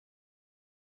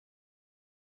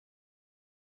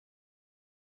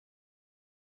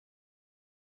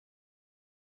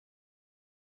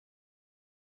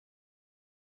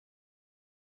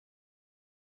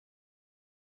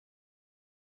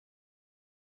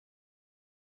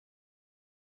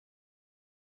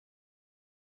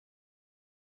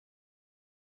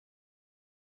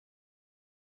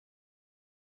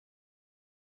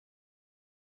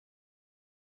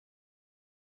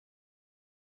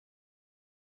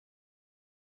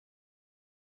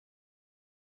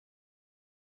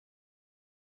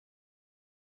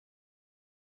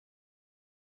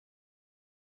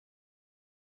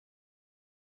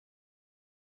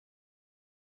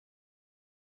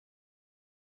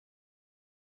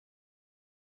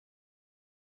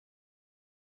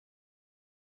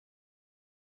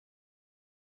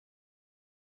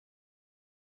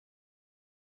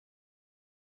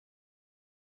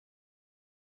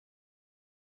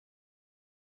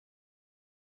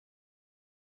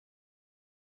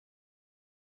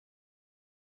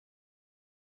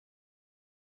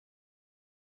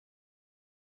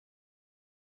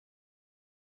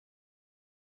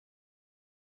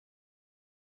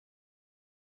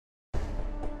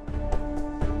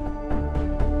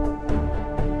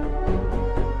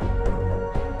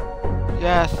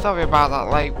Yeah, sorry about that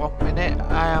late 1 minute.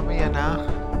 I am here now.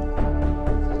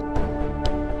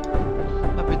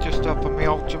 Let me just open my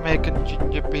old Jamaican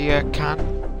ginger beer can.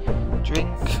 Drink.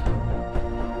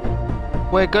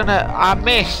 I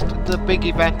missed the big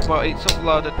event, but it's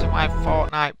uploaded to my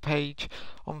Fortnite page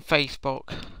on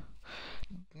Facebook.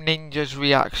 Ninja's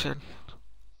reaction.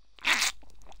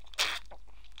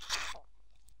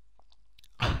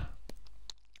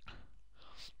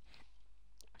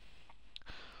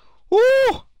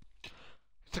 Woo!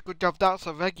 It's a good job that's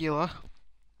a regular.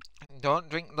 Don't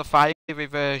drink the fiery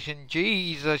version.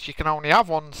 Jesus, you can only have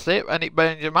one sip and it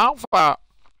burns your mouth out.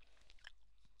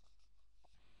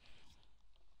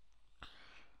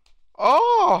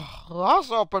 Oh, that's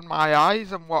opened my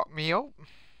eyes and woke me up.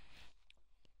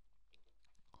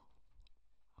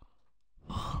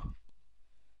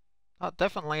 That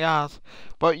definitely has.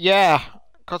 But yeah,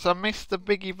 because I missed the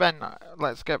big event.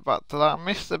 Let's get back to that. I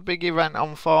missed the big event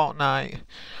on Fortnite.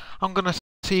 I'm gonna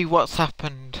see what's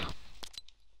happened.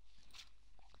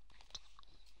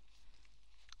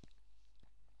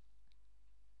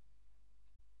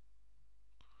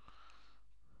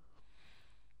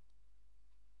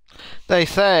 They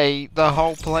say the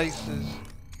whole place is...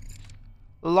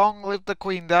 Long live the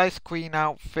Queen. The Ice Queen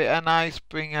outfit and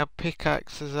Icebringer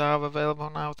pickaxes are available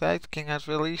now. The Ice King has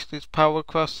released his power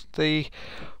across the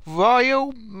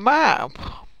royal map.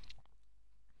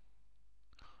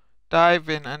 Dive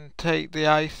in and take the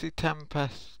Icy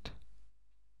Tempest.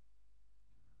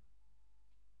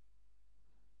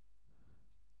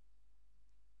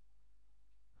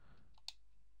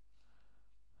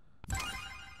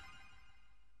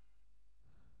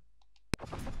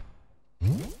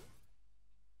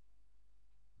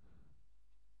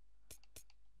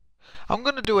 I'm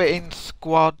gonna do it in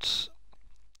squads.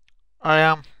 I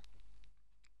am.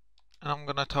 And I'm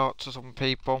gonna talk to some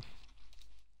people.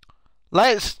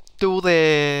 Let's do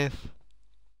this.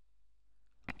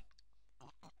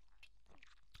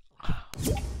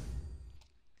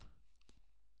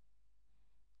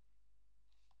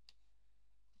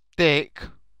 Dick.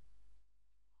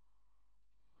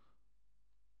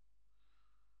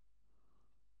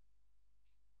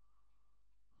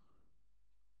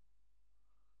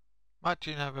 Match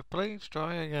you never, please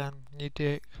try again, you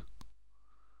dick.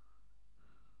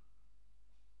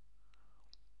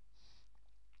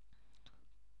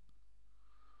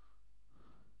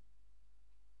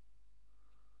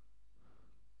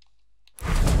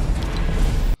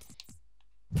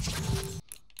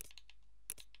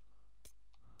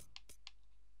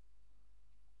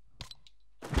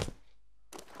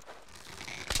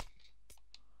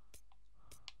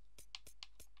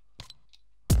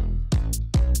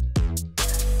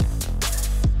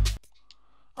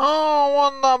 Oh, I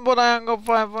want that, but I ain't got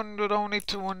 500, only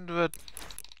 200.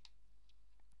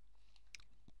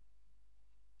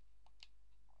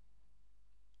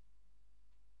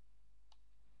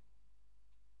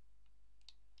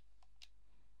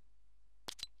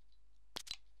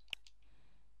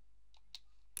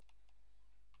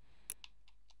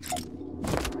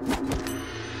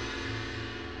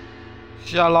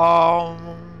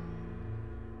 Shalom.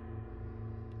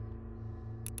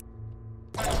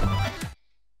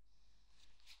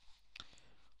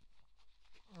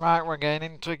 Right, we're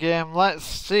getting into a game. Let's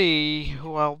see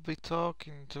who I'll be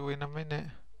talking to in a minute.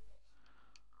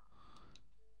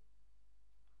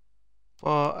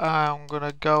 But I'm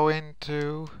gonna go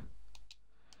into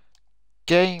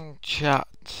game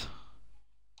chat.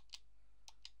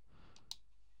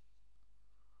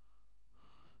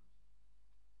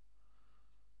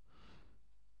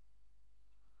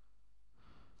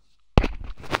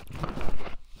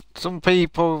 Some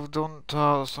people don't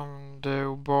talk, some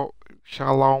do, but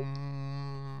shalom,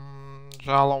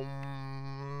 shalom,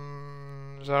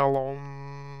 shalom.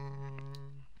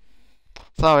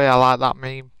 Sorry, I like that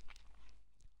meme.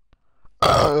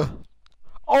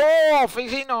 Oh,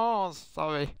 fizzy nose,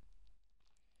 sorry.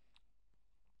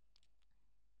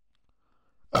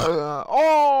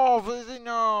 Oh, fizzy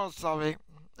nose, sorry.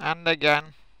 And again.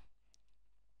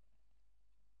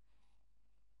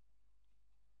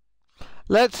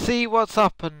 Let's see what's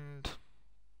happened.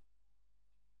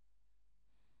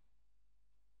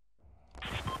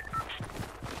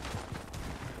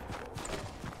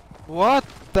 What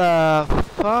the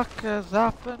fuck has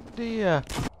happened here?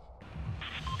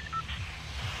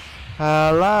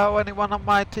 Hello, anyone on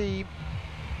my team?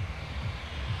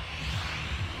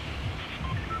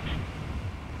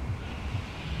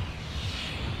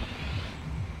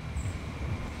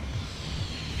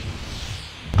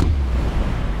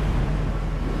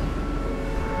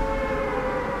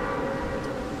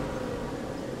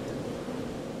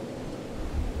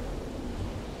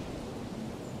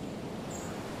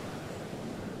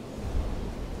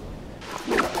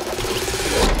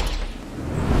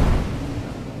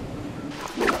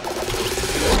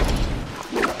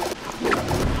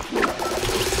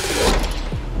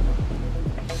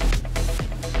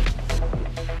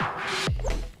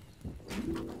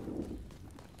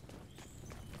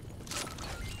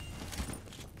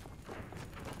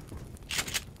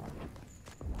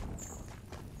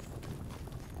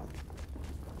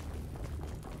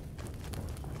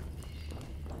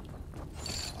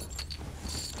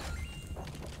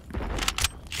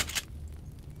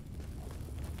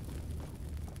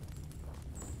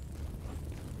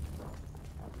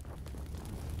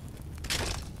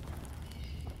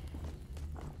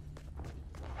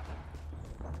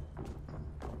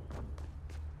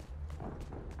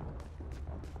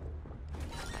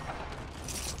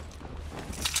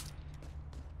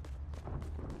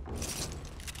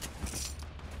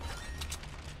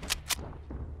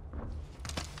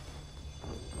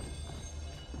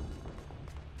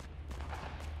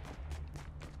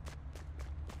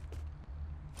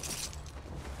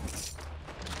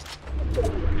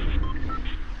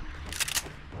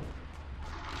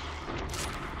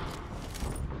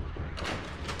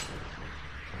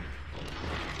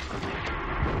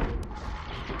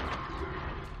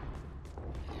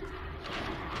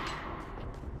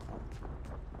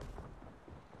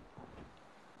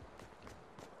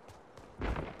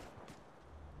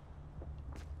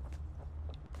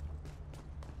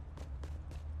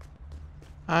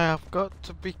 I have got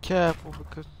to be careful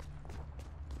because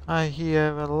I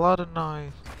hear a lot of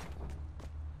noise.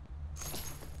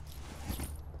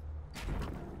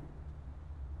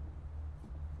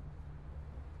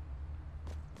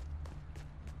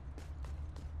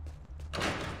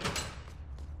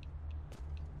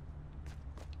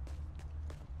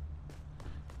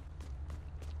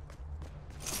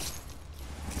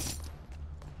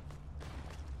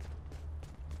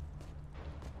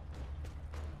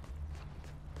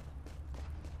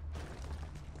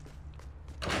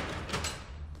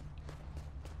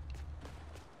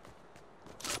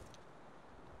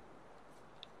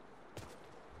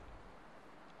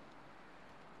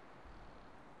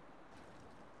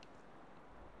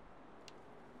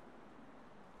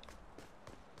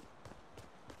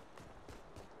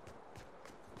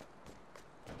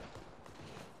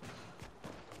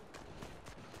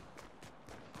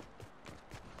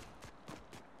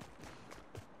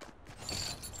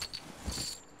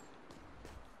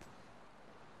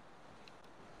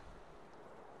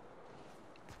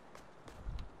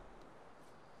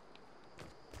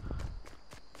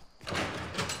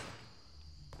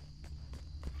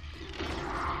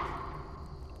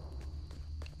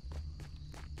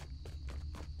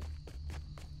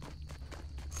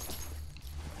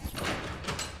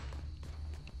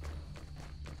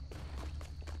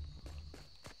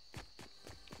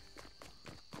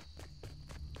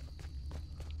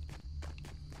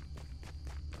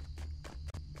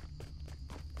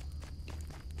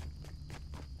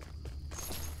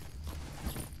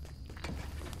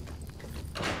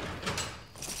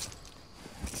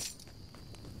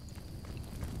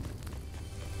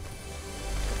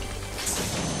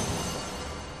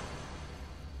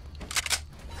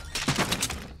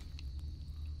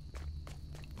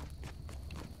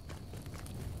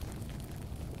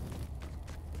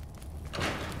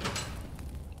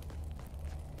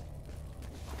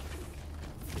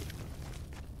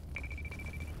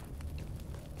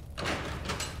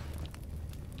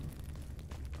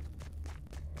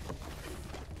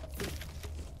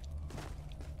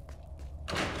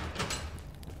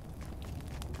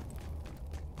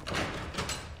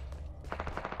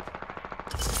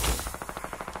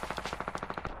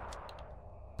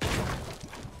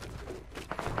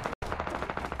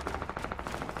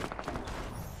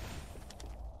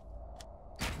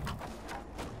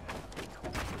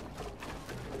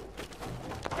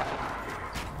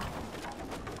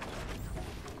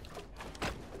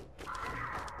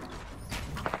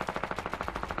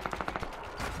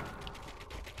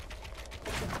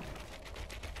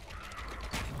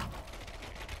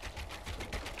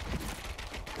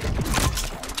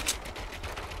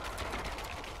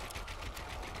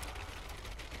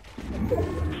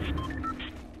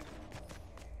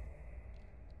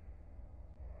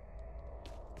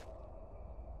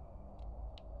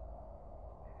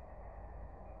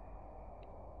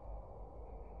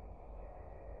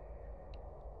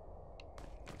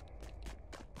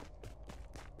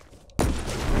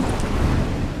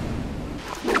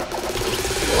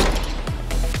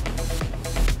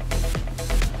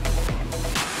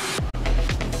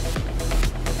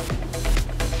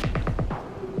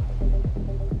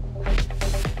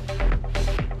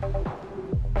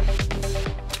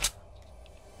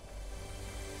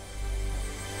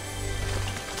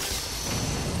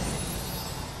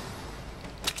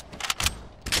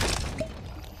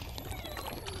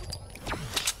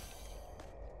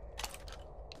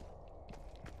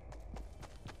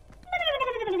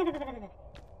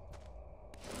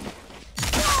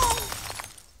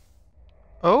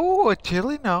 Oh, a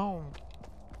chili gnome.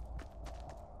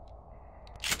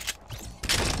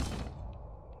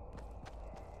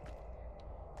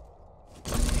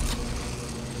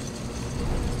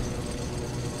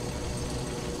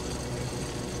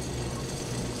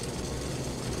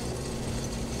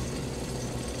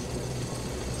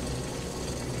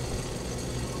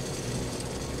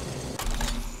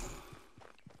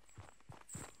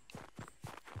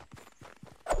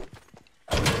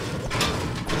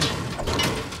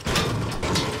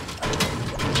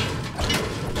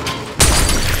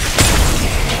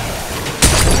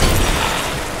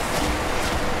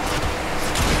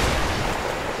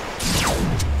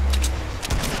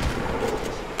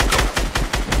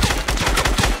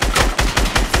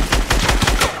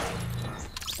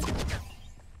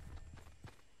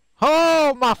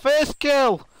 Oh, my first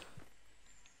kill!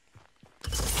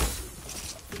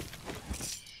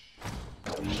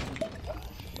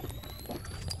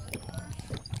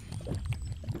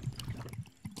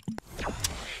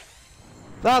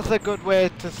 That's a good way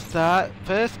to start.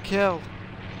 First kill.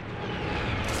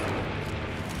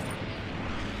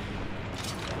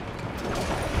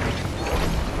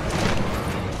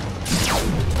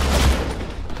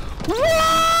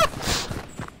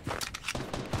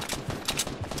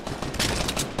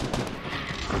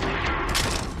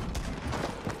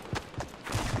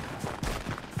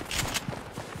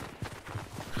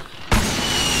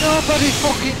 Somebody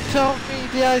fucking told me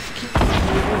the Ice King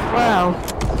as well.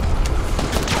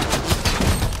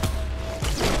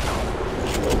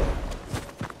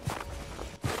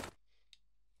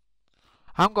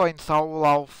 I'm going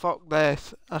solo, fuck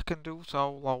this, I can do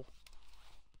solo.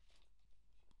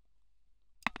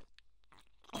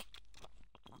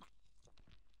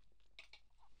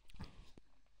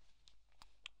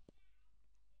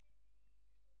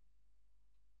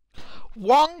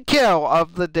 One kill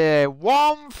of the day,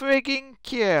 one frigging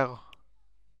kill.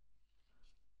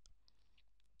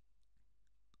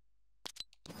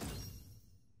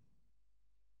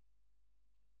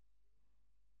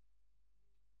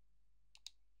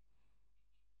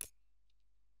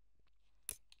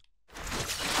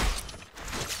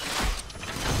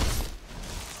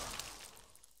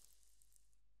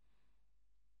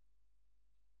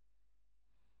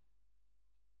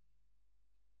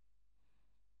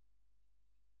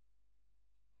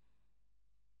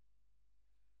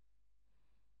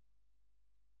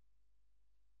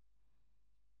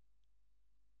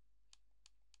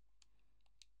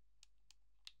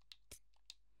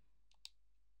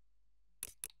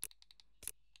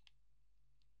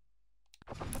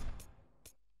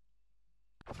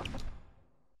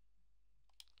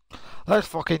 Let's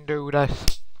fucking do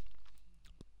this.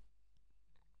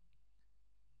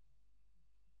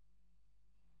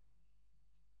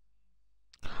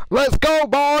 Let's go,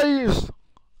 boys!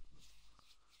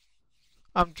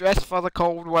 I'm dressed for the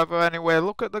cold weather anyway.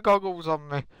 Look at the goggles on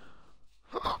me.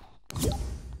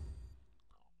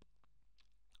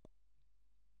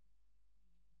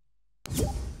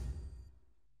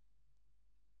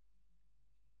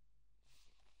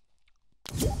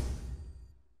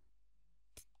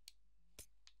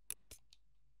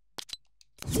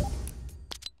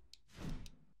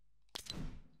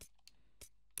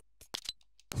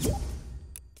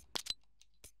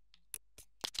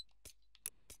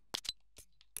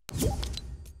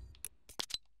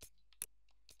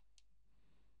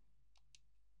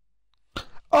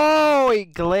 Oh, he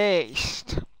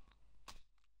glitched.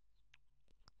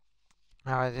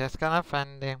 I was just gonna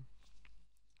offend him.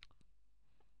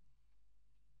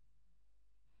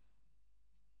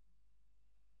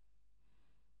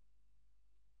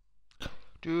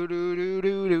 Do do do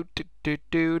do do do do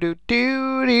do do do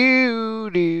do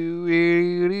do do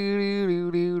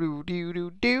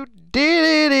do do do.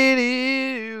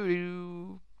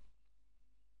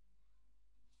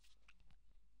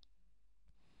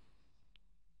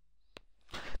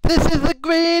 This is the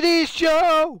greatest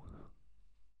show.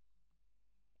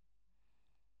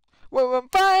 We're on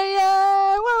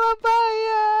fire. We're on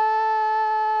fire.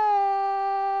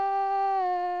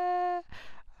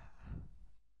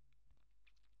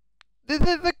 This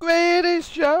is the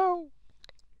greatest show.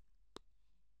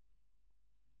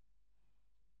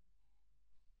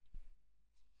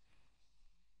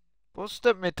 What's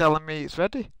stop me telling me it's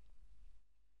ready?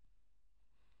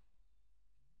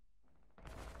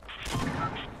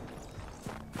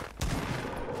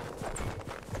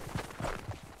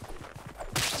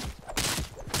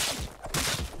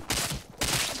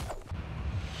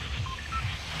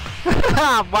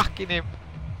 I'm whacking him.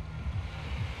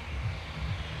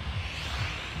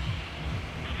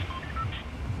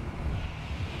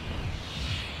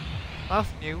 That's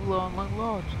new, Long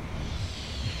Lord.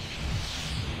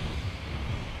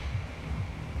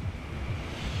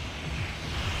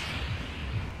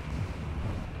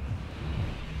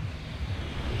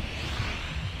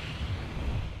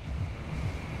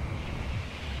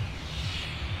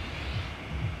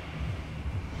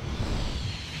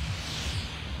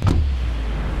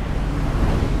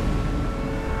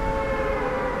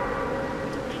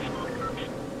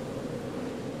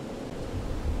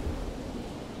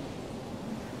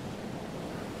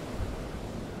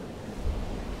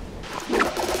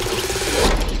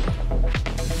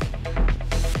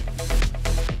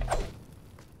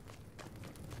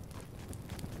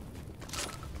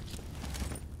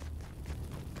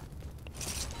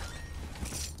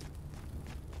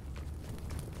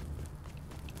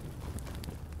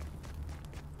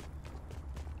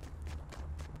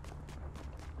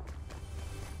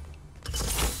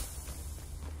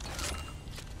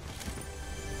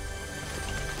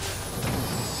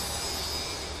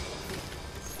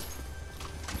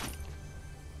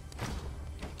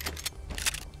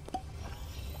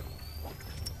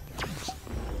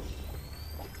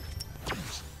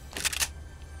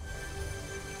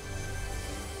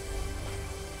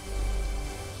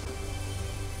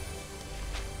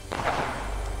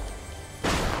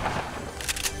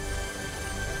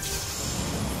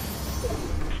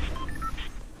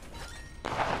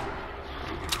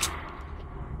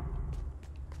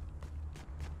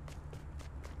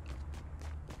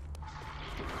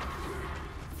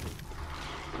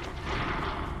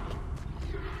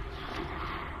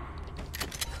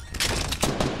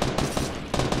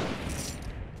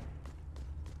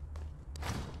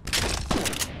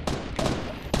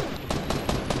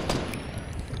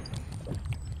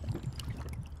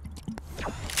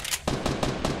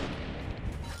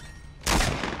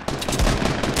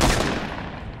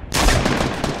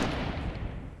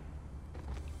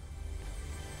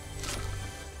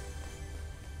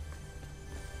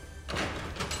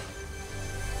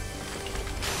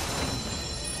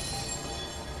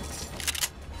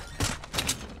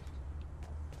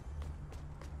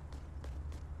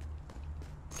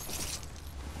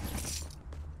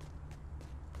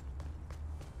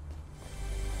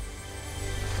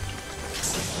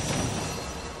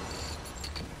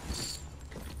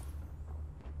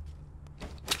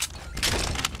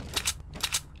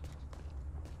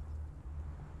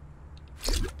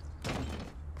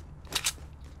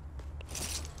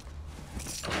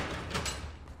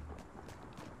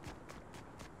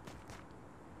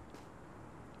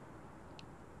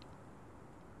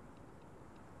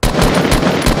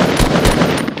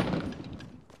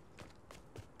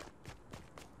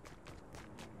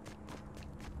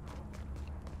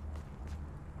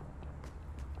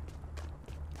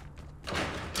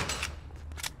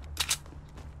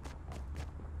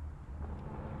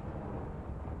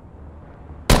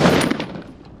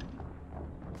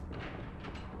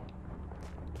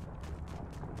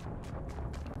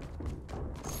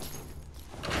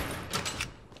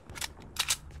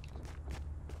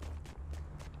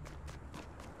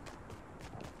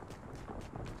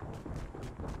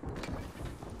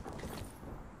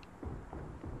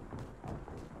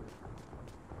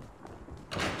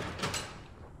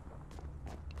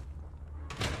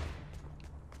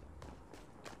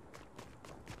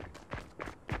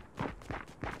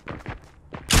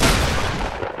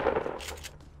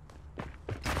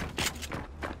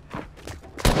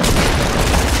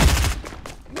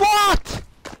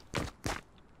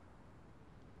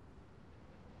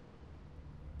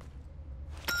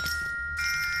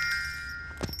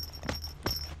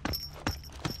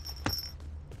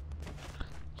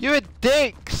 You're a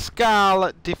dick,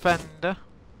 Scarlet Defender.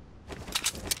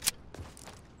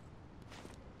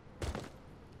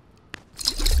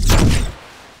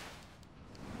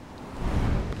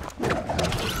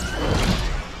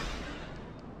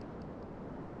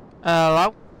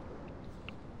 Hello?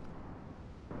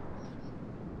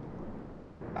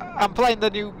 I'm playing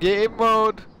the new game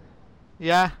mode.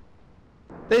 Yeah.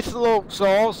 This looks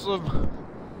awesome.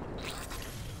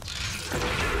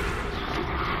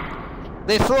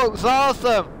 This looks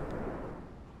awesome.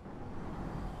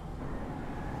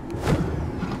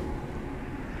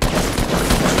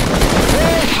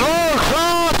 This looks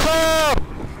awesome.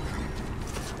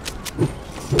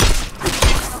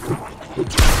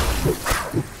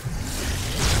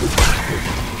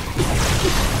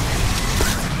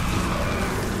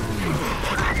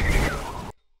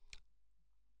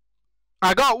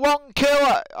 I got 1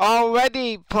 kill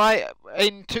already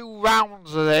in 2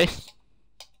 rounds of this.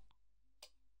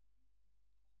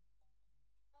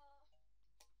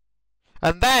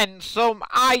 And then some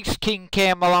Ice King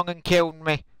came along and killed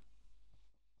me.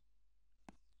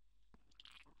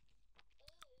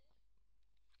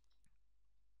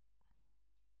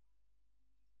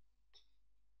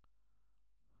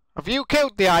 Have you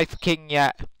killed the Ice King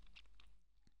yet?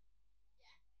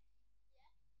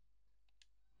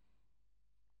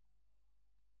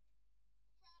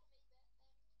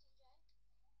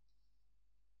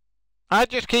 I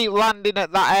just keep landing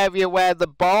at that area where the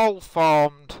ball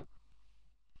formed.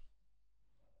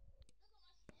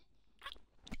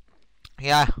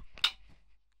 Yeah.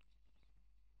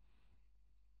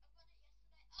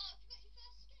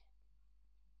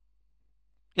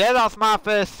 Yeah, that's my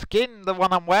first skin, the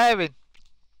one I'm wearing.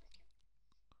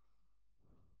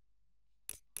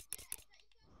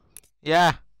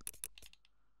 Yeah.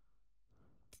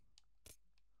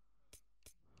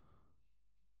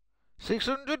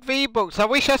 $600 V-Bucks. I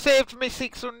wish I saved me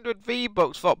 600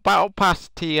 V-Bucks for Battle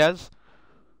Pass tiers.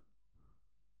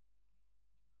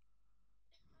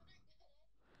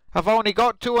 I've only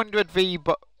got 200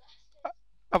 V-Bucks.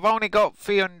 I've only got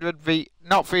 300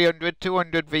 not 300,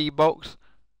 200 V-Bucks.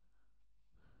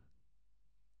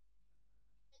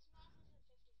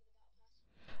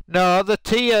 No, the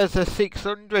tiers are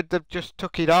 600, they've just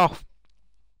took it off.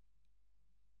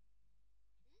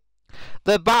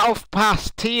 The Battle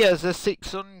Pass tiers are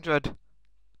 600.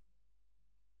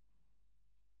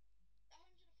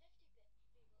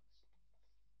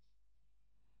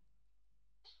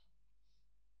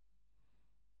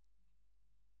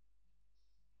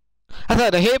 I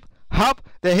thought the hip hop,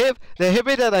 the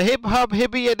hippie to the hip hop,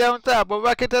 hippie you don't stop, we'll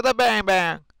rock it to the bang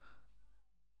bang.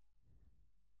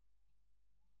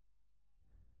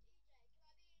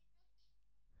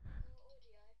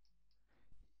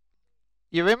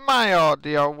 You're in my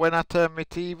audio when I turn my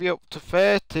TV up to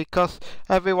 30, cause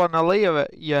everyone will hear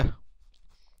it, yeah.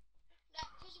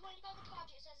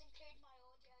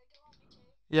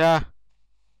 Yeah.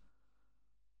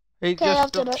 It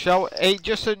just doesn't show. It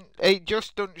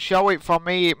just doesn't show it for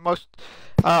me. It must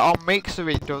on Mixer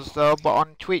it does though, but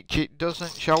on Twitch it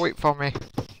doesn't show it for me.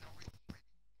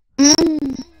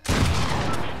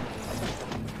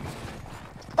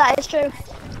 That is true.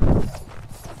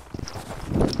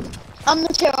 I'm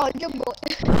the 200 boy.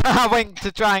 I went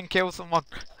to try and kill someone.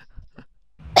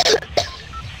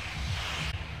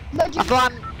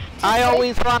 I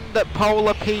always land at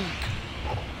Polar Peak.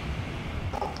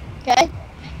 Okay.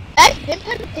 Me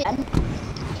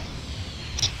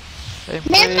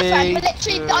and my friend were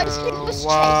literally, the Ice King was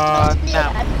chasing us near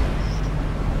them.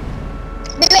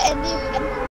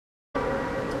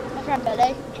 My friend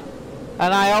Billy.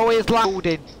 And I always land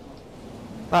in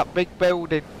that big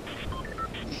building.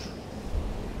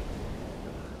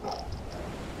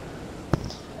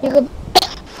 You could...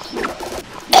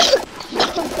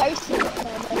 I'm ghosting at the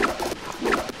moment.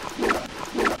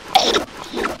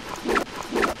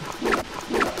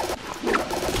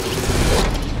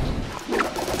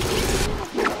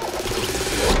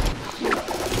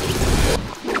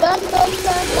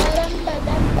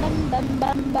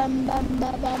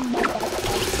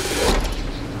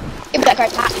 Give me that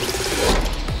card pack.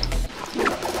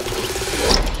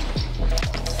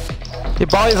 Your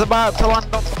boy's about to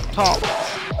land on top.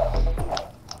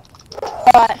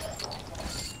 Alright.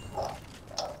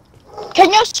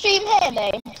 Can your stream hear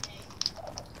me?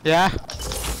 Yeah. Good.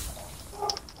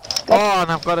 Oh,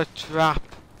 and I've got a trap.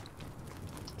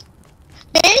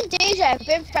 Me and DJ have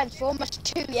been friends for almost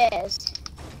 2 years.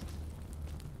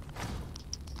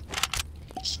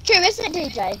 It's true, isn't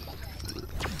it, DJ?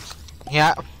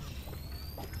 Yeah.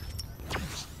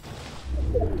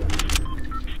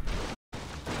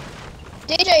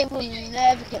 DJ will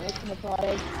never get me from the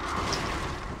party.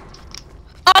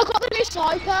 Oh, I got the new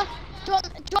sniper. Do you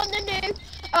want the new?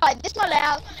 Alright, this is my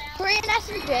layout. Green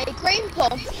SMG, green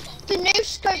pump, the new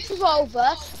scoped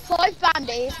revolver, 5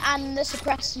 bandies, and the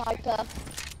suppressed sniper.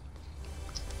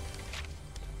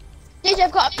 DJ,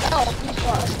 I've got. Oh, you've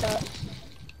got a scope.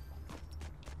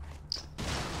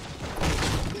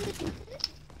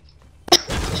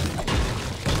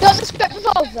 Do you want the scoped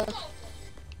revolver?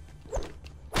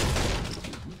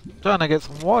 Trying to get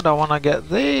some wood. I want to get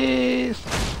this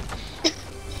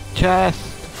chest.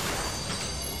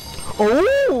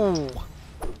 Oh!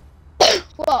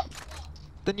 What?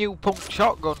 The new pump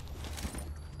shotgun.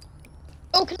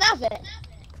 Oh, can I have it?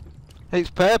 It's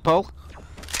purple.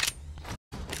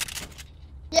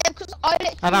 Yeah, because I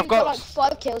literally And I've got like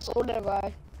 5 kills all in a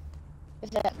row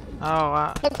with it. Oh,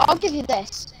 right. Look, I'll give you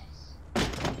this.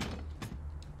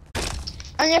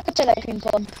 And you can take that green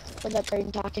pump with that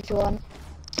green tack if you want.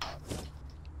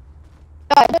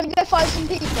 Alright, let me go find some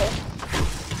people.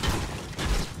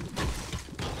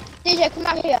 DJ, come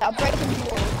out here, I'll break in the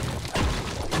wall.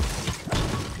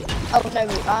 Oh, no,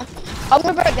 we are. I'm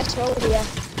gonna break this wall here.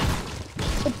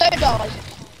 But don't die.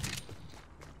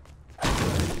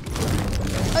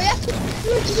 Oh, you have to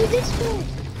do this wall.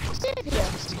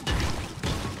 Serious?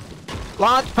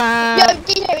 Launch pad! Yo,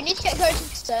 DJ, we need to go to the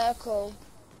circle.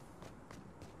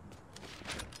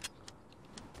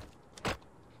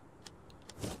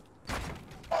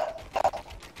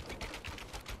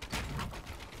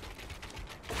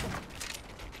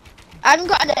 I haven't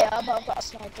got an AR, but I've got a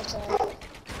sniper, so...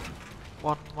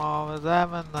 One more of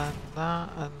them, and then that,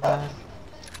 and then...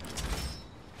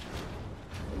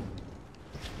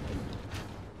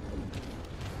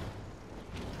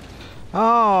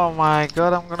 Oh my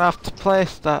god, I'm gonna have to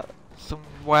place that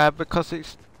somewhere because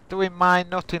it's doing my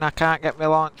nothing. I can't get my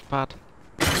launch pad.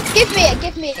 Give me it,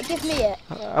 give me it, give me it.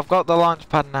 I've got the launch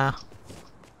pad now.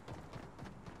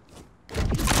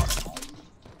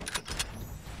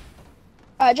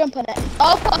 Alright, jump on it.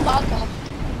 Oh, put a marker.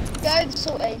 Go this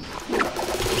way.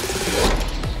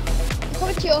 I'm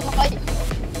coming to your height.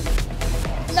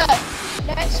 No,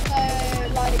 let's go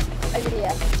like over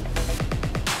here.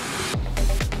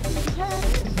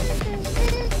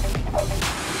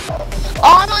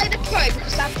 Aren't I the pro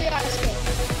because that's the honest thing?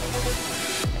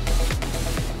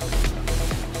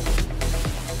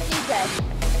 DJ.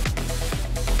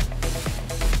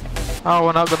 Oh,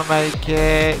 we're not gonna make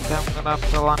it. I'm gonna have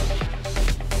to land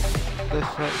this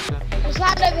section. Just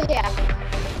land over here.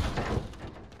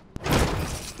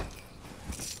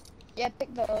 Yeah,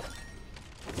 pick that up.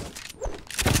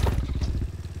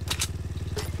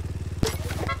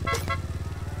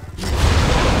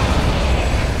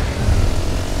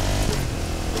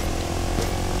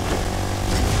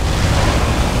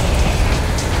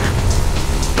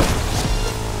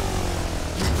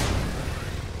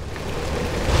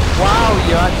 Wow,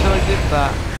 you actually did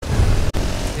that.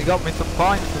 You got me some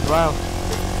points as well.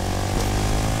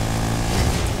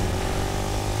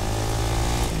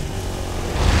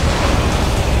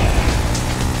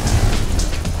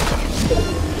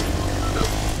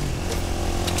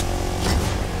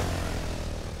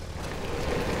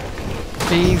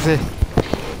 Easy.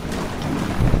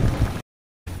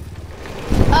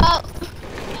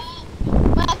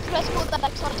 My express called the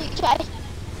next one, DJ.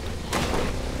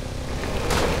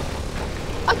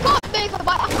 I can't move, I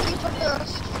might have to use my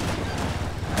first.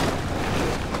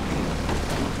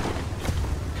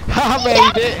 I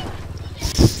made it!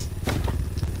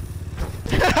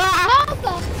 How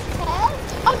the hell?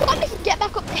 I can't even get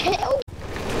back up the hill.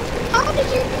 How did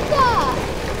you do that?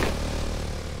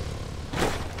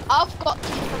 I've got to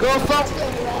Go from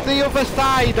the other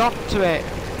side onto it.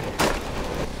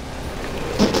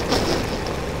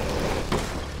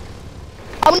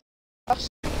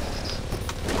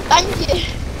 Thank you.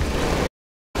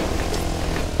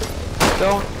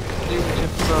 Don't use your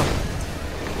stuff.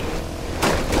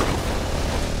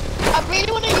 I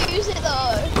really want to use it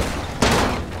though.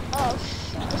 Oh.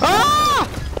 Ah!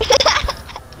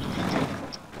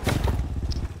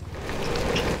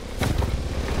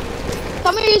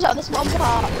 Can we use it on this one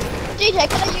part? DJ,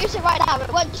 can I use it right now?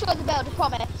 It won't destroy the build, I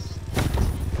promise.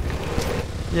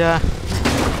 Yeah.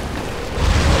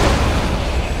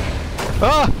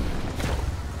 Oh!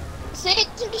 See, it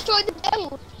didn't destroy the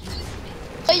build.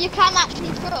 So you can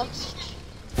actually trust.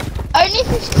 Only if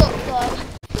you're stuck though.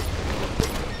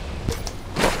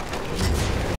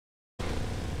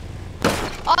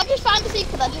 Oh, I just found the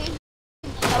secret that dude.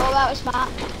 Oh, that was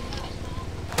smart.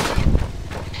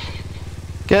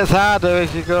 Gets harder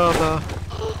as you go though.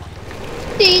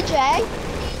 DJ,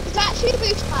 there's actually a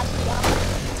boost pad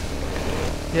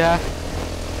here. Yeah.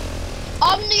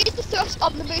 I'm gonna use the thrust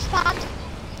on the boost pad.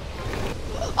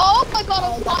 Oh my god,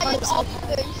 I'm flying off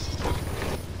boost.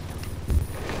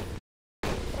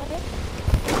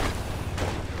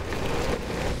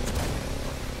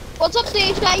 What's up,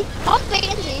 DJ? I'm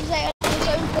beating DJ on his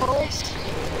own balls.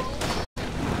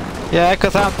 Yeah,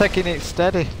 because I'm taking it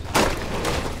steady.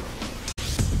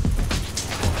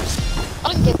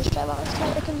 I don't give a shit about this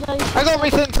American life. I got me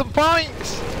some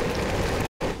points!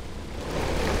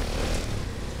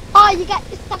 Oh, you get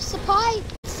this stuff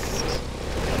surprised.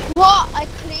 What a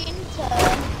clean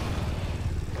turn.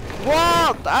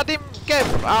 What? I didn't get...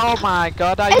 Oh my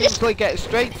god, I usually get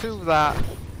straight through that.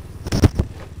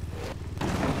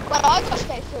 Well, I got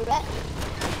straight through it.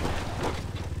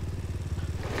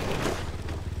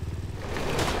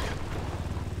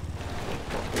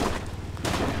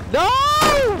 No!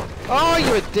 Oh,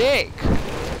 you're a dick.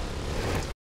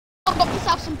 I got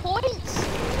myself some points.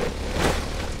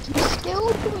 Some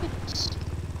skill points.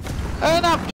 And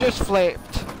I've just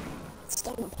flipped.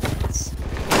 Stone points.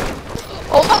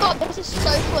 Oh my god, this is so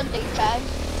fun, DJ.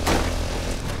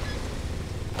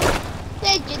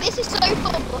 DJ, this is so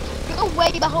fun, but you're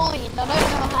way behind. I don't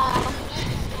know how.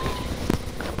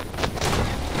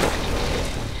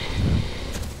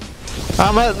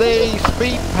 I'm at the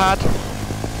speed pad.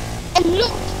 And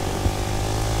look!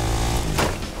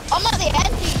 I'm at the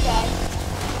end, DJ.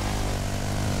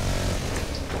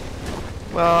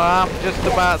 Well, I'm just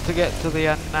about to get to the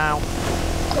end now.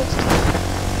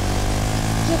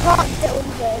 You can't fit all the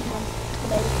in, Mum.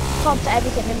 You can't fit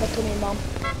everything in the tummy, Mum.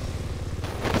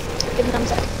 Give me a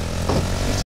sec.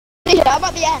 DJ, I'm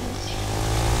at the end.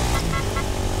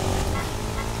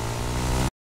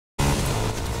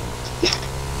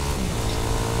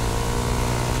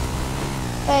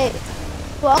 Wait,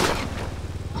 what?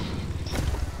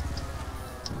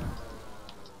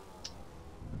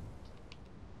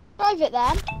 Drive it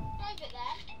then.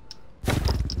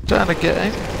 Trying to get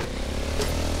in.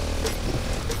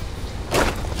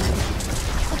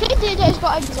 I think DJ's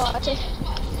got anxiety.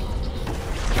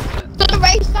 Gonna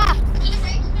race back.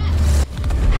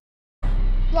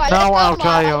 Right, Now let's go I'll on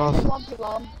try my yours.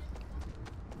 1v1.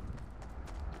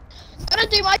 Gonna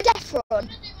do my death run.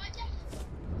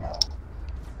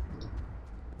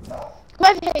 Come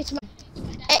over here to me.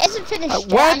 It isn't finished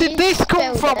yet. Where I did need this to come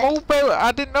build from? it. All built.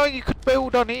 I didn't know you could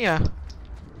build on here.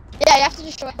 Yeah, you have to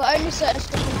destroy it, but only certain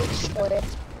stuff can be destroyed.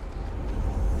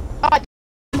 Alright,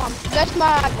 come on, go to my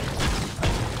island.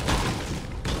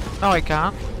 No, I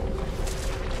can't.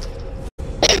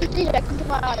 DJ, come to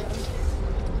my island.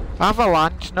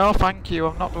 Avalanche? No, thank you.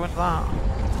 I'm not doing that.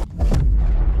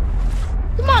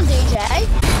 Come on, DJ.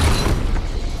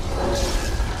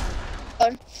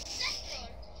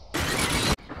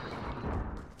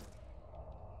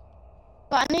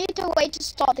 But I need a way to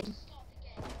start the game.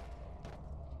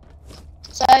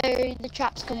 So the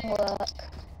traps can work.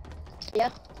 Yeah.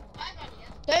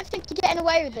 Don't think you're getting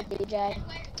away with it, DJ.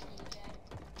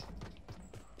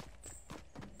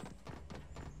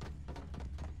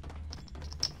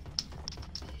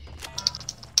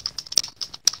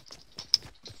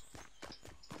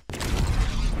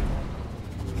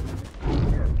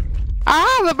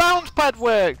 Ah, the bounce pad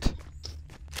worked.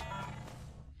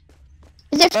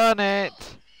 Is it? Done it.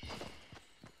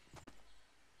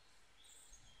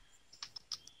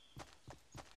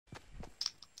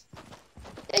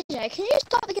 DJ, can you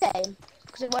start the game?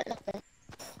 Because it won't let me.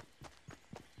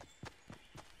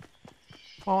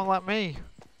 Won't let me.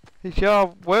 It's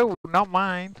your will, not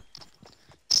mine.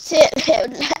 Sit.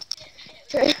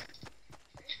 True.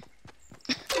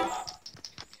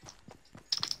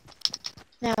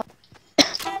 Now.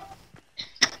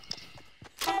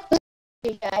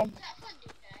 DJ.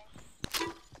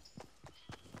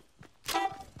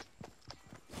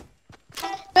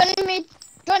 Do you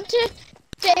want to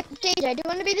DJ, do you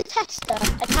want to be the tester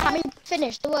and help me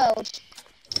finish the world?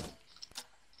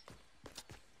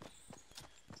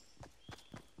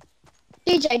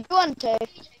 DJ, do you want to?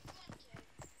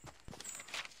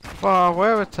 Oh,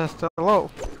 we're a tester.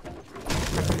 Look.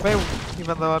 I can build,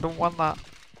 even though I don't want that.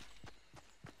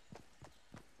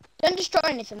 Don't destroy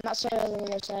anything, that's what I was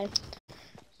going to say.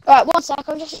 Alright, one sec,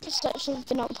 I'm just search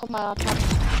something up on my iPad.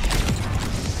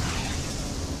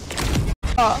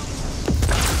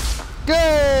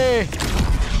 Gay!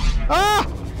 Ah!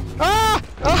 Ah!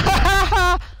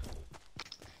 Ah!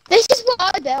 This is what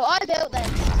I built this.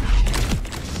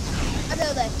 I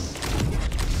built this.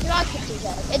 You like it, DJ?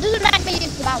 It doesn't let me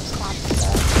use the bounce pad, so.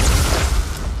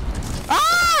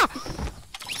 Ah!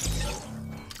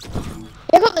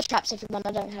 Pick up the traps if you want,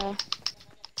 I don't care.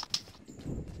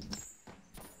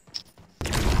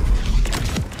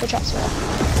 The traps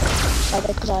were.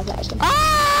 Because I've let them.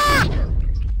 Ah!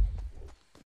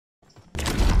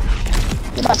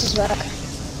 The buses work.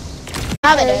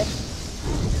 How they do?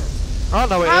 Oh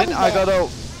no, it How ain't. is I it? got up.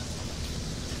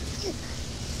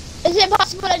 Is it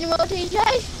possible anymore, TJ?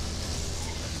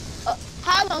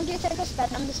 How long do you think I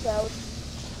spent on this build?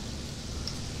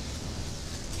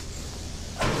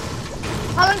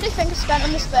 How long do you think I spent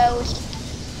on this build?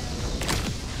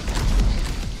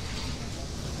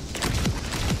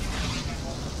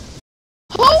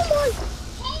 Oh my!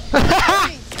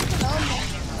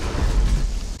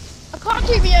 I can't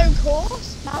do my own course.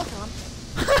 Now I can.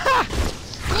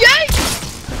 Yay!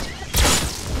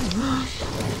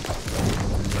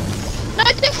 No,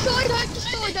 destroy, don't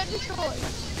destroy, don't destroy.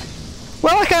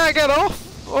 Well, I can't get off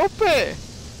up it.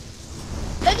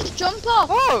 Then just jump off.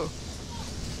 Oh,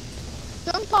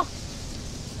 Jump off.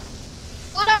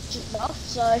 Well, that's just off,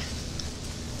 so.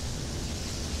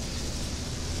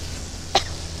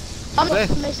 I'm not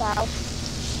for myself.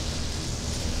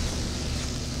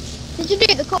 Did you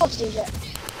do the course, DJ?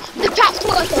 The chat's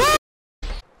working.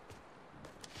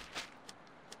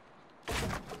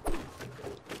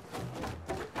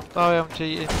 sorry, I'm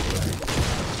cheating.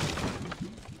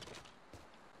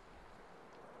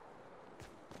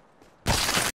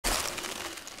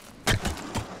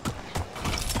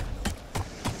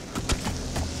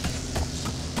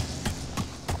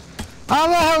 How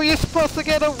the hell are you supposed to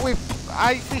get up with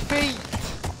icy feet?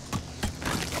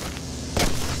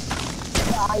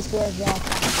 Ice beer, yeah.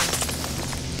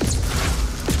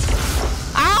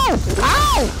 Ow!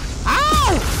 Ow!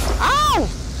 Ow! Ow!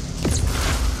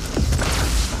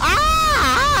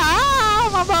 Ah!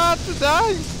 I'm about to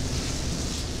die!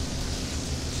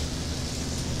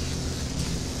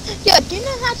 Yo, do you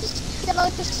know how to get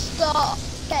like a start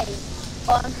game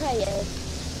on creative?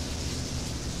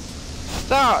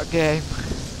 Start game.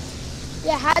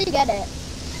 Yeah, how do you get it?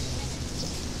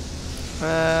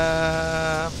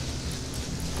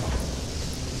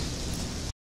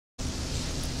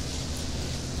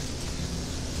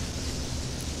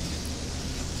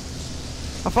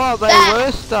 I thought they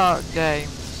were start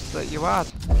games that you had.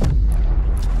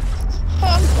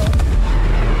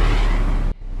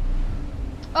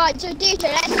 Alright, so DJ,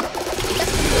 let's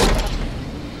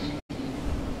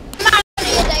come out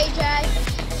here, DJ.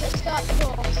 Let's start the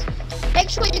course. Make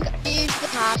sure you use the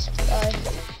task, though.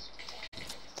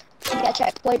 Get a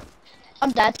checkpoint.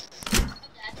 I'm dead.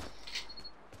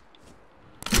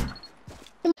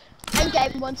 End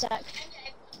game, 1 sec.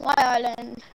 My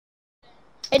island.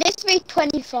 It needs to be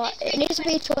 25. It needs to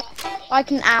be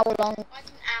like an hour long.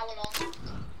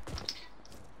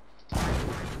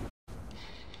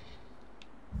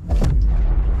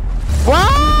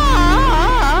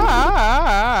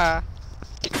 Wow!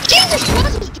 Jesus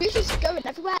Christ, this juice is going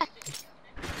everywhere.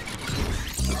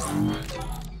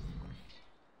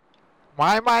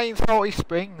 Why am I in Salty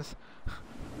Springs?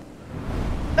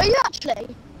 Are you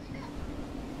actually?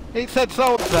 It said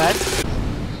Salt then.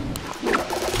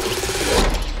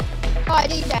 Alright,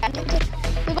 DJ,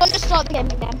 we're going to start the game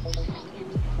again.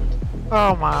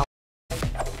 Oh my.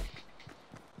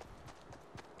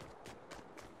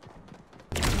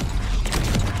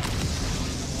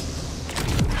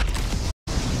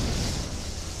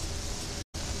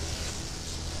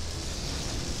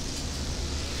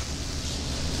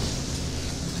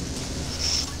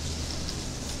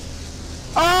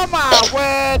 Oh my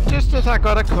word, just as I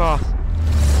got across.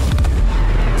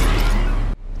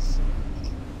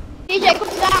 DJ, come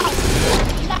down.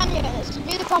 Come down here, let's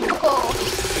do the proper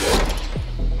course.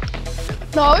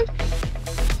 No.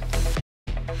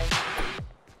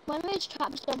 My mage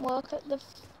traps don't work at the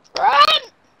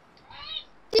front.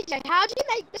 DJ, how do you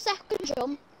make the second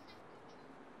jump?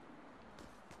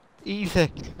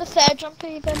 Easy. The third jump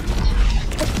even.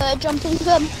 The third jump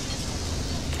even.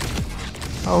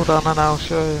 Hold on and I'll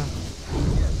show you.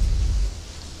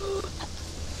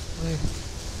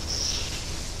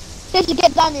 Did you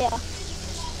get down here?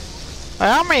 I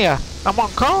am here. I'm on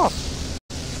course.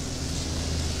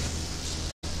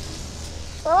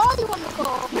 Where are you on the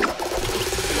course?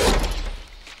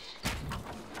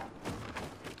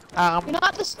 You're not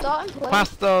at the starting point.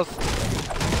 Past those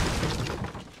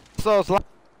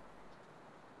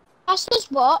Past those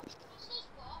what?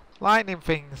 lightning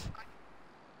things.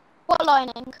 What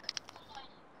lining?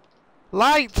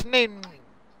 Lightning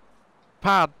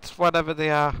pads, whatever they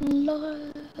are,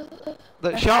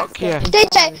 that shock you.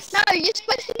 DJ, no, you're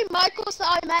supposed to do my course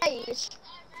that I made.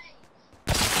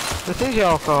 This is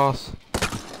your course.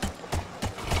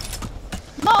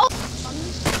 Not all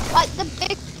ones, like the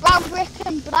big brown brick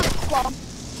and black one.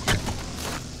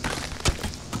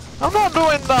 I'm not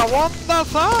doing that one,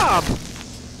 that's hard.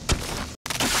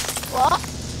 What?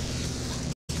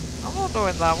 I'm not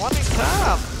doing that one, it's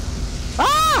hard.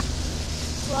 Ah!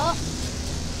 What?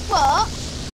 What?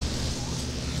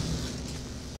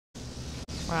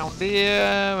 Round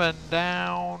here and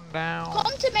down, down.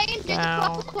 Come to me and do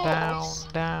down, the proper down, course.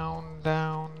 down,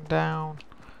 down, down.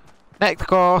 Next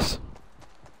course.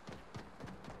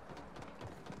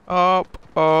 Up,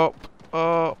 up,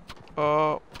 up,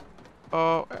 up,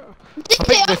 up. DJ, I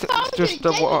think this found is just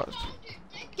you. a what?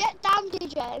 Get down,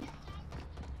 DJ.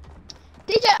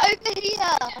 DJ, over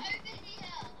here.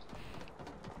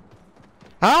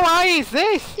 How high is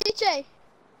this? DJ,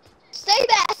 stay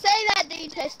there,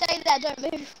 DJ, stay there,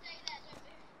 don't move.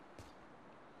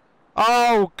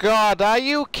 Oh God, are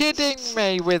you kidding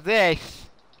me with this?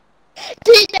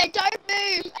 DJ, don't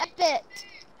move a bit.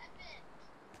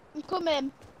 I'm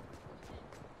coming.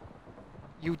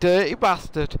 You dirty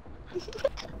bastard.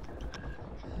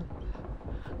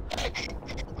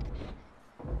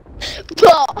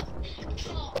 What?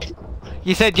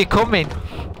 You said you're coming.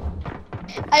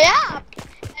 I am.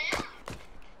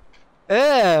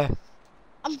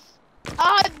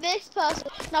 I'm this person.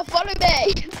 Now follow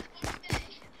me.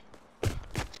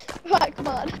 Right, come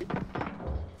on.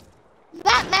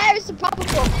 That there is the proper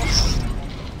course.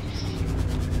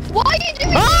 What are you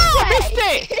doing? Oh, I missed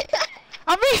it!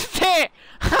 I missed it!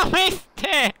 I missed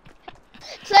it!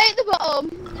 Stay at the bottom.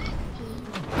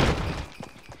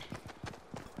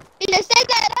 DJ, stay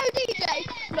there. No, DJ.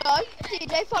 No,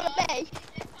 DJ, follow me.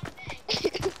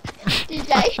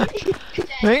 DJ.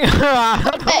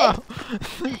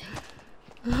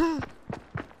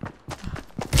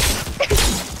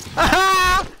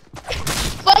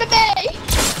 Follow me.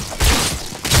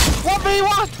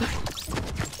 1v1!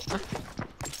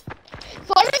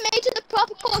 Follow me to the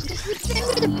proper course. This is the thing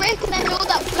with the brick and then all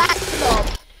that black stuff.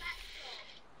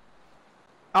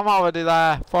 I'm already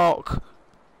there. Fuck.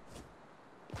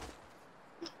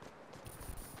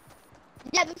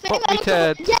 Yeah, the thing Fuck that me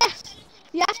turd. yes,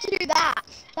 you have to do that.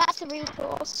 That's the real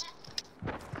course.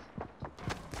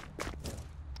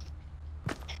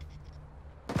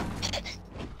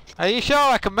 Are you sure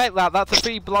I can make that? That's a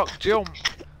 3-block jump.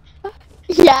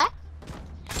 Yeah.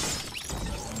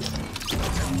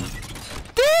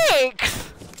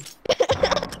 Dicks!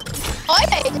 I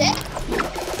made it.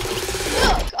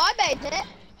 Look, I made it.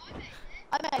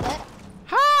 I made it.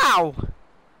 How?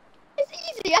 It's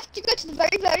easy. You have to go to the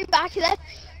very, very back and then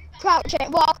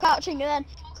crouching, while crouching, and then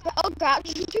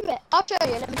crouch and do it. I'll show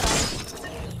you. Let me know.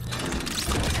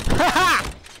 Haha!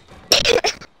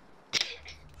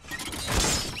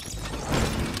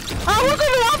 Oh, we're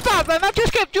gonna have that then. I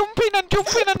just kept jumping and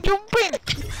jumping and jumping.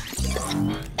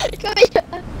 Come here.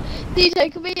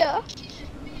 DJ, come here.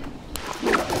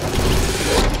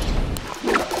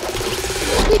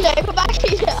 DJ, come back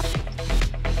here.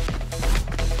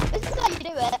 This is how you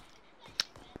do it.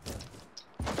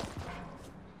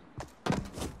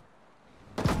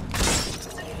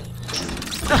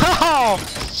 Oh!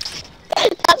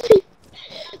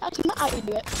 That's not how you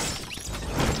do it.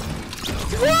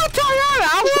 What?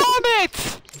 I want it!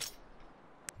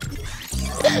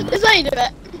 This is how you do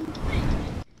it.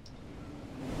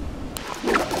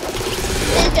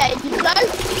 DJ, you slow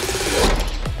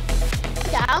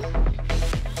down.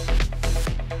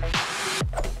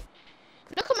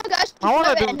 Look at my guys. I want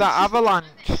to do that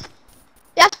avalanche. You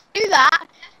have to do that.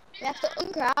 You have to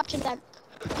uncrouch and then.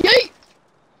 Yeet!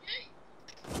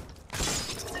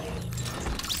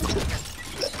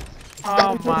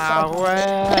 Oh my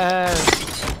word!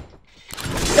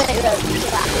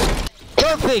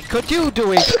 Gutsy, could you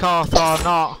do his course or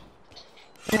not?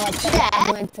 Yeah.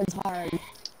 It's hard.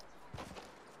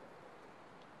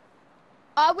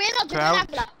 We're not doing Crouch.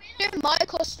 that. We're doing my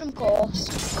custom course.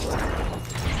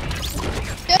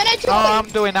 Doing a joint. Oh, I'm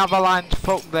doing avalanche.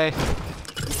 Fuck this.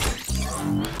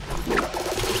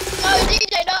 No,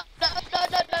 DJ, no.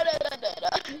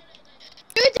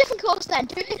 Do a different course then.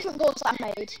 Do a different course I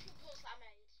made.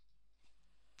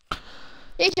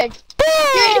 DJ, do a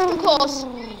different course.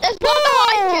 There's one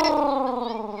behind you.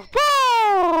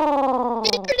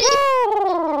 Did you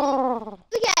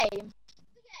leave the game?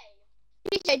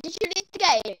 DJ, did you leave the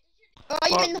game? Or are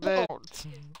you in the hall?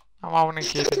 I'm only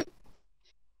kidding.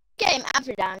 Game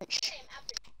Avalanche.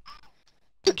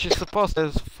 Which is supposed to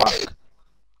as fuck.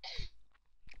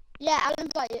 Yeah, I'll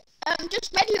invite you.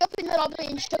 Just ready you up in the lobby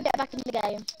and she'll get back in the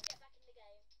game.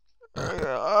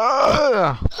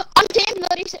 I'm team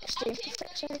bloody 60. For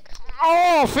frick's sake.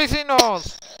 Oh, fizzy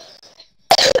nose!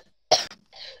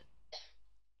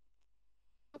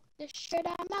 This shit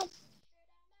out of mouth.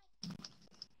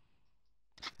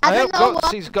 I hope don't know what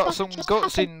Gutsy's the got fuck some just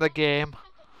guts happened. in the game.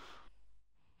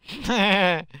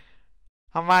 I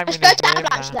might Let's be go his to name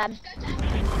Avalanche now. then.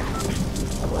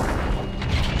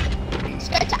 Let's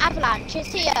go to Avalanche.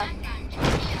 It's here.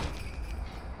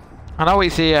 I know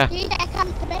it's here. DJ,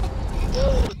 come to me.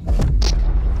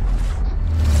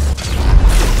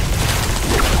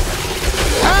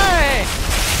 Hey!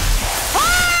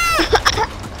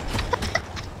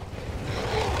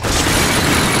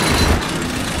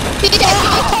 DJ,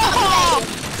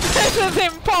 This is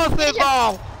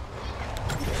impossible!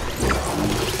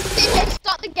 DJ,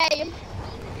 start the game.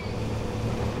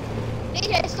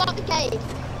 DJ, start the game.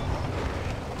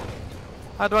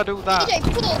 How do I do that? DJ,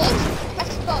 pause.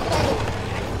 Press start game.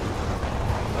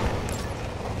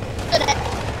 Done it.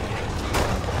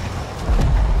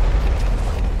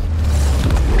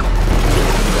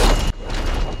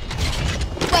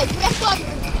 Wait, press one.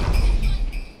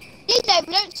 DJ,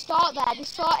 we don't start there. We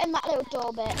start in that little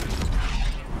door bit.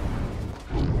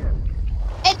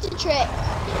 It's a trick.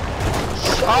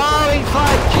 Oh, it's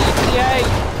like GTA!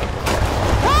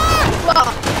 What?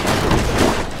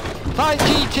 Like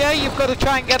GTA, you've got to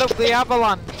try and get up the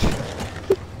Avalanch.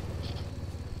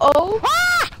 Oh.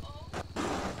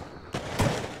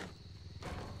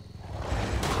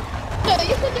 No,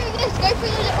 you can do this. Go through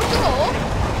the little door.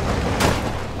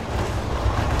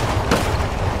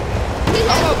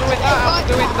 I'm not doing that, I'm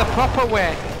doing the proper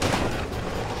way.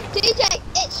 DJ,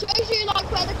 it shows you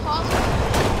like where the cars are.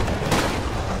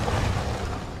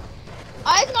 I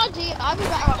have an idea. I have a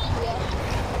better idea.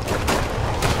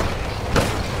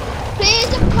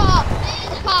 Please, a car,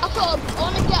 come. I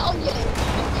want to get on you.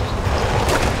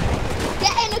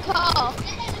 Get in the car.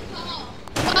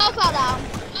 Car down.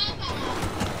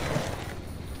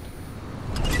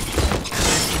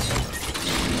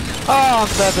 Oh, I'm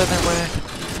dead anyway.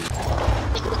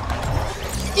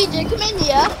 DJ, come in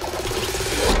here.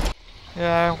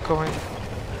 Yeah, I'm coming.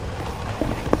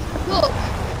 Look.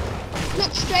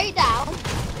 Look straight down.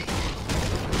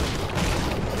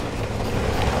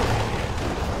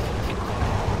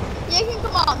 You can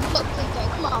come on. Look, DJ,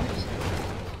 come on.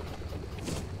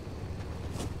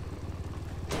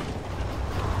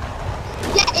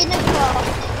 Get in the car.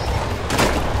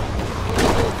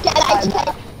 Get out.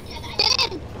 Get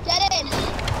in. Get in.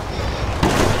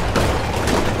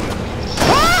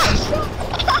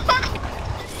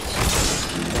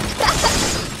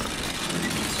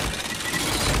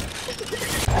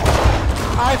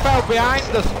 I fell behind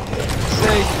the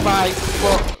spike,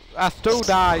 but I still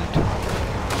died.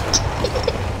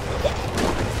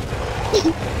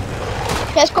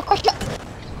 Let's go crush it.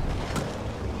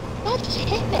 No, just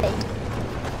hit me.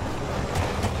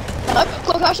 No,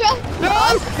 go crush it. No!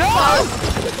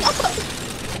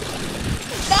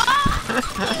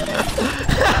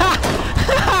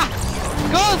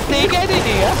 Go, see, get in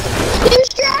here. You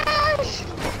trash.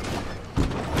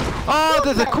 Oh,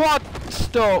 there's a quad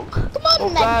stuck. Come on, up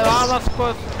then. there. How am I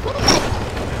supposed to... Come on, then.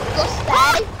 Go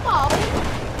stay. Oh.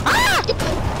 Ah!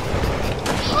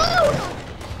 How?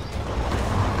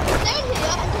 Stay in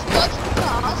here and just dodge the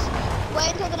cars.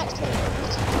 Wait until the next one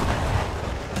comes.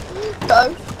 Go.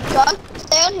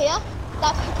 Stay on here.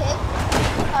 That's the kid.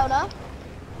 Oh no.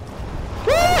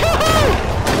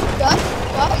 Go.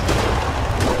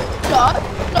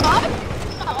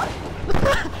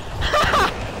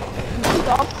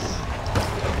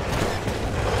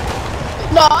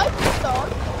 No. No.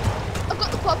 I've got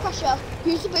the quad pressure.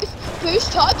 Use the boost.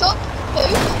 Boost, charge up.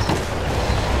 Boost.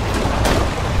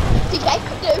 DJ,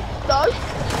 no.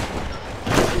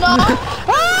 No.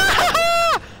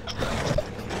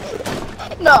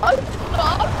 No.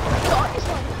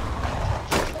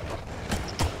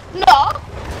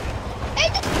 Hey,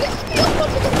 just boost me up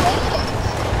onto the wall.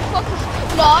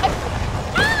 No.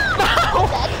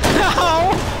 No!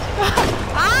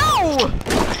 Ow!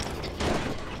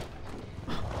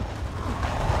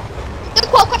 The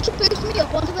quad pressure boost me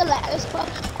up onto the letters, but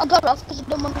I got off because I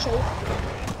don't want to show you.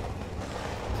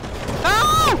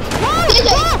 Ow!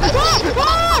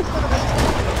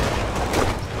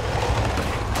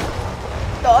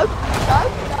 No.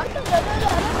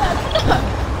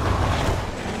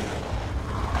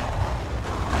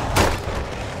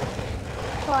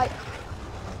 Right.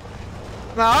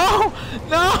 No!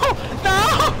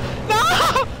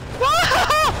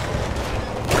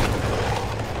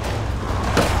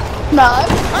 No.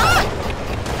 Ah!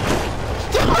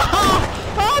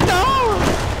 Oh no!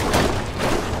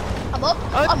 I'm up.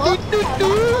 Ah! I'm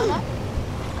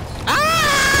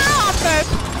dead.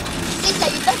 DJ,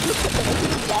 you don't look at me,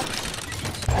 DJ.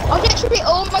 I've literally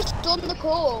almost done the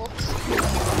course.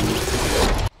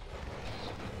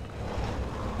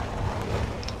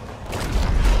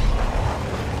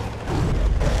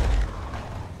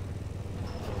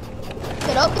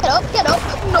 Get up.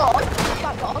 No.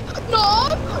 Back on. No.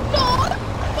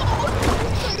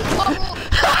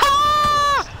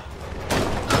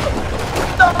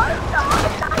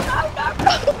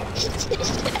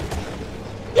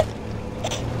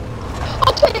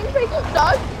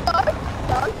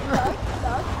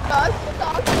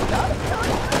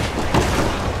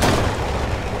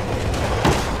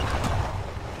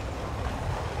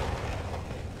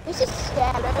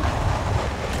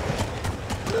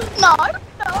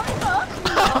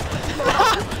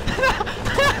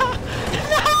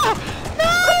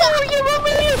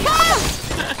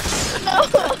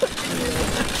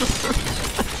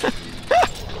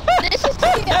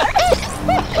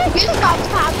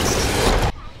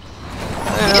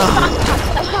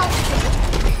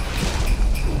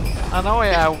 I know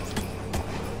it out.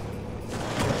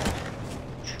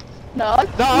 No. No.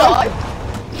 No.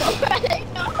 Not ready.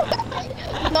 No.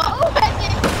 Not ready.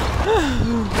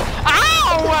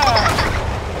 Ow!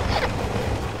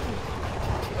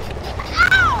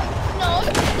 Ow! No.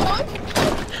 No.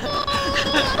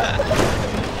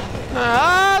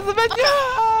 Ah, the menu!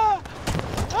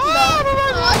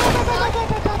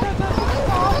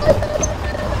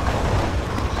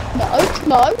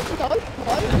 No.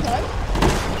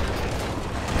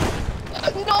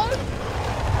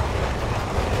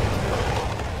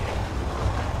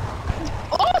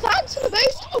 Oh, thanks for the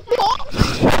boost. What?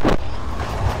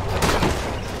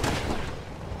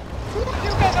 You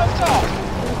get on top!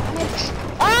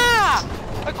 Ah!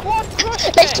 A quad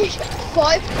crushed Let's me! do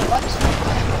 5 quads.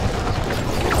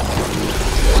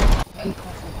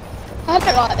 I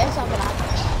don't like this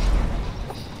Avalanch.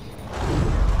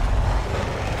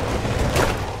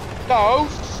 No!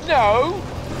 No!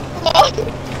 No.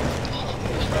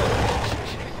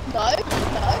 No. No!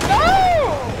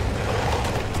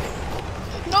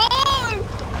 No.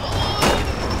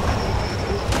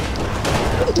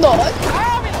 No.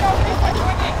 Ah, we got me for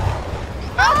 20!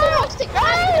 I'll stick to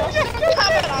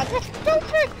Avalanch. You're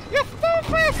stupid! You're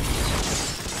stupid!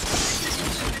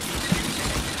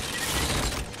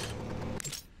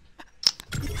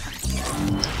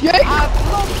 Yeah. I'd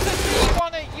love to see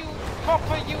one of you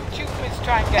proper YouTubers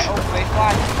try and get over this,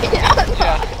 like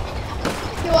ninja.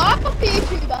 You are a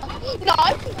YouTuber. No.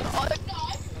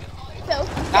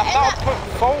 I'm not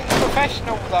full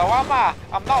professional though, am I?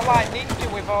 I'm not like Ninja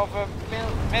with over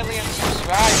million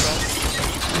subscribers.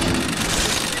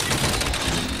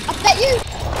 I bet you.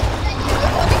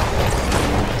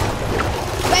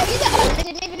 Maybe the owner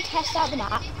didn't even test out the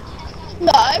map.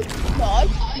 No.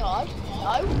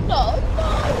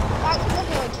 That's the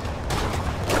hood.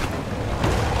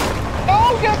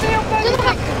 Oh, get me up there! Doesn't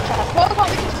have to test. What about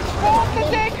we just Spawn the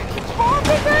dick! Spawn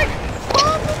the dick!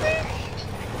 Spawn the dick!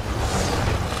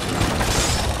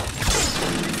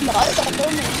 No, don't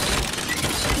kill me.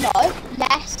 No.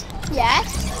 Yes.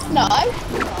 No.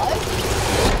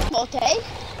 Naughty.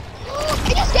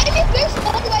 He just gave me a boost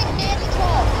all the way near the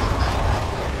top.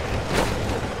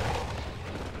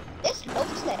 This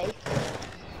loves me.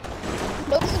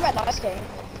 Loves the red ice cream.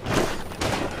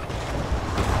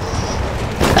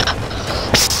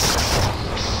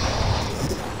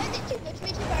 Is it too good for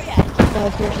me to the very end? No,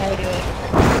 of course I do it.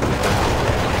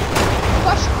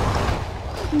 Gosh.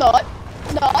 No.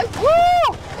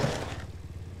 Woo!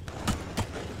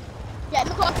 Get in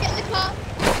the car. Get in the car.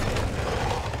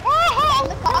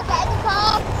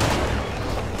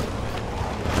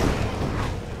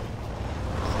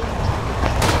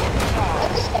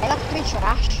 Let me stay, that's pretty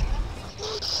trash.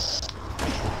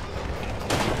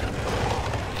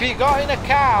 If you got in a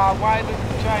car, why didn't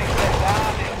you try and get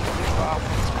down it?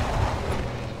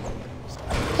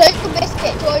 Take the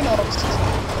biscuit, join us.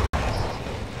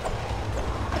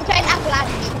 We're playing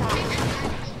Avalanche now.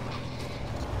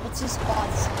 It's his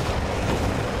squads.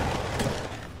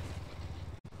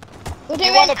 We're doing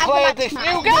You want to play Avalanche this now.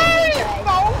 new game?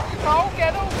 No,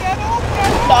 get up.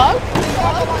 No.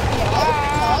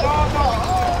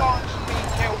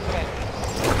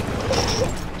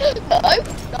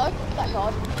 No, thank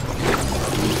God.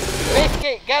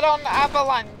 Biscuit, get on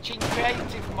Avalanche in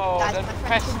creative mode Guys, and my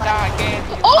press friend's start game.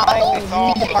 Oh! I will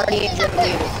lead the party in your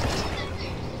views.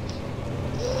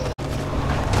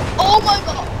 Oh my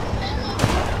God!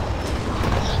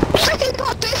 I can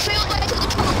got this field way to the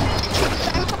top.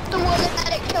 Out of the wall and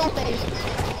let it kill me. Is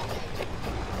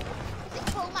it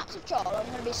full maps of Joel? I'm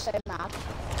gonna be so mad.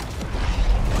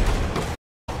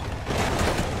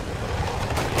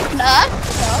 No.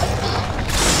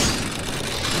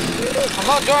 I'm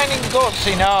not joining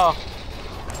Gutsy, no.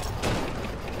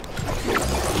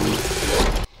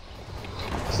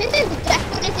 Since there's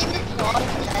definitely in the front of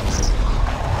this.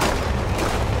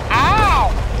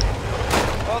 Ow!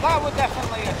 Well, that was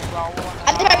definitely a troll.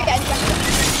 At the very end,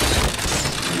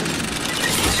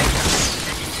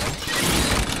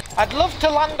 I'd love to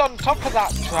land on top of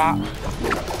that trap.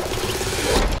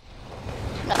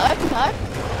 no.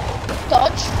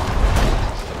 Dodge.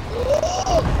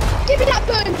 Give me that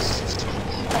boost.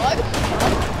 No.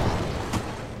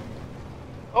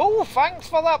 Oh, thanks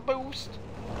for that boost.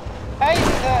 Hey,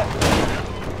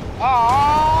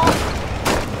 aww.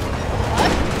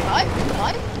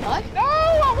 No. No, I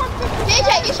want to. DJ,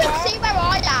 you should see where I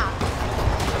am.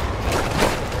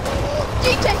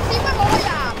 DJ, see where I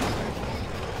am.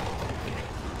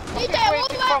 DJ, I'm I'm all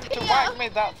waiting the for way him up to here. whack me,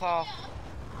 that's all.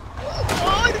 No.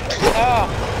 No.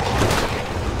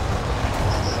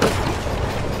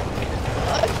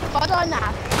 Hold on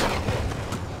now.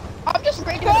 I'm just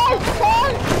reading. No!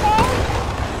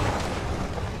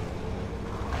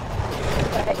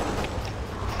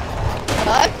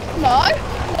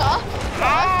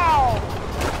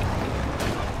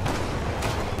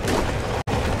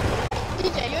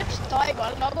 my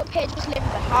god, another kid just living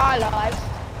the high life.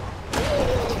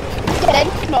 Get in.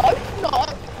 No, no.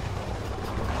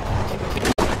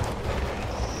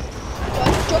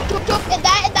 Jump, jump, jump. In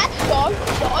there, in there. No,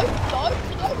 no, no, no.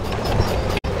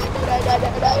 No, no, no,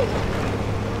 no.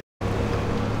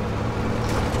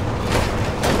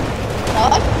 No,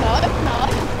 no, no,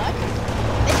 no.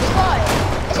 This is fine.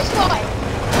 This is fine.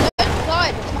 Don't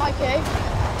die, it's my cue.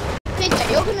 DJ,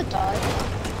 you're gonna die.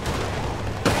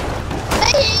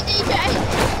 Hey, DJ!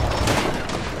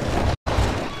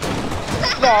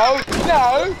 No, no,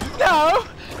 no, no!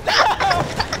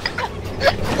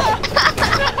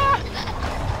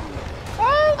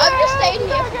 I'm just staying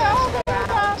here for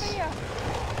rounds.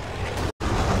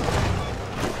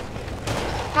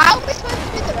 How are we supposed to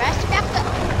do the rest? We have to...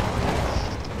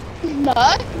 No,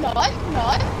 no, no,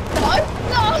 no,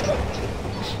 no!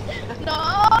 No!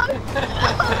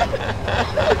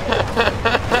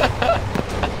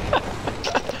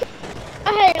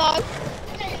 Hang on.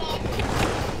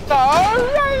 No,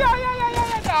 no, no, no, no,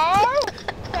 no,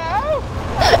 no,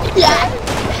 Yeah!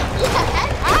 Yeah!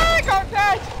 I got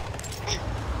dead!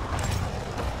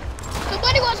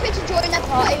 Somebody wants me to join their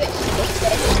party, which is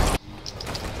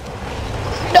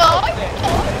no!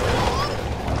 No!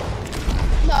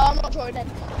 No, I'm not joining.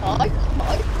 No, no,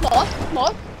 no, no.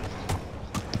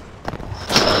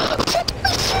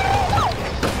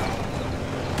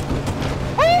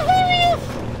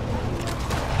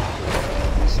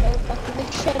 So fucking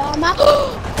big shit on that.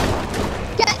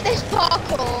 Get this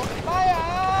parkour. Fire!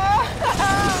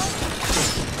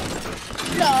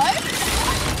 No.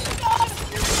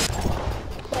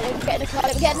 Get in the car,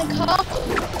 get in the car.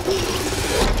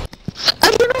 I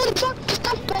don't know the fuck to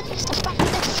stop this shit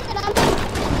on me.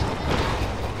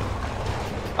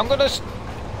 I'm gonna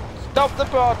stop the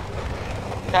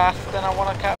broadcast and I want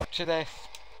to capture this.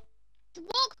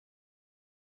 Walk